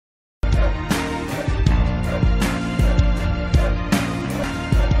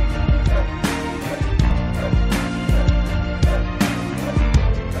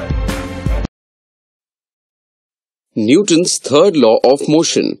Newton's third law of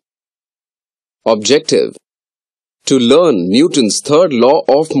motion. Objective: to learn Newton's third law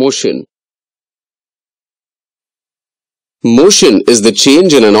of motion. Motion is the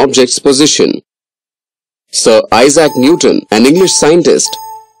change in an object's position. Sir Isaac Newton, an English scientist,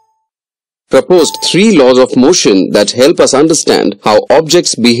 proposed 3 laws of motion that help us understand how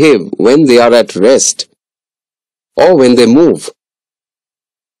objects behave when they are at rest, or when they move,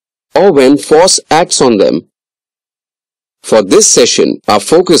 or when force acts on them. For this session, our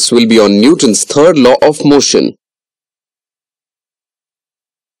focus will be on Newton's third law of motion.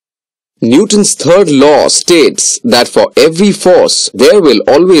 Newton's third law states that for every force, there will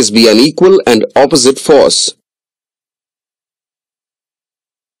always be an equal and opposite force.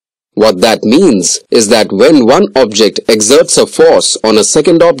 What that means is that when one object exerts a force on a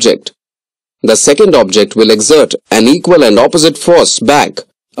second object, the second object will exert an equal and opposite force back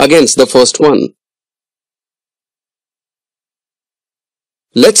against the first one.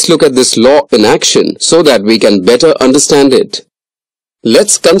 Let's look at this law in action so that we can better understand it.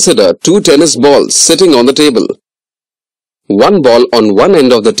 Let's consider 2 tennis balls sitting on the table. One ball on one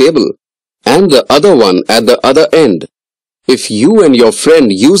end of the table and the other one at the other end. If you and your friend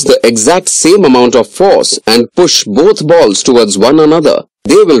use the exact same amount of force and push both balls towards one another,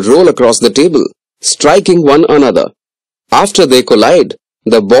 they will roll across the table, striking one another. After they collide,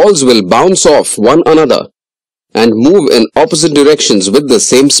 the balls will bounce off one another and move in opposite directions with the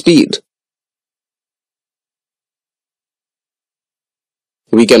same speed.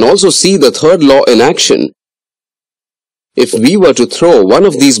 We can also see the third law in action. If we were to throw one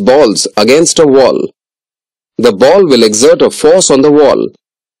of these balls against a wall, the ball will exert a force on the wall,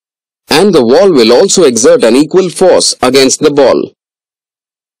 and the wall will also exert an equal force against the ball.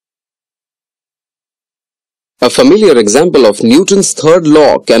 A familiar example of Newton's third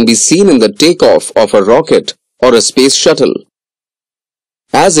law can be seen in the takeoff of a rocket or a space shuttle.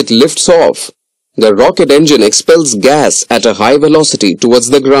 As it lifts off, the rocket engine expels gas at a high velocity towards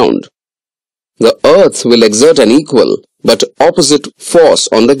the ground. The Earth will exert an equal but opposite force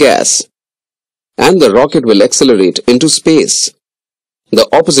on the gas, and the rocket will accelerate into space, the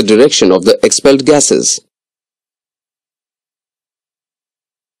opposite direction of the expelled gases.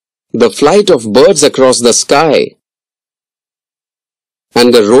 The flight of birds across the sky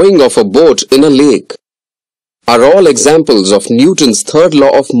and the rowing of a boat in a lake are all examples of Newton's third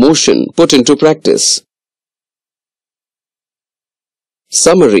law of motion put into practice.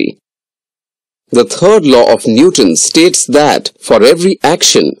 Summary: the third law of Newton states that for every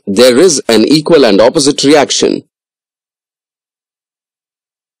action, there is an equal and opposite reaction.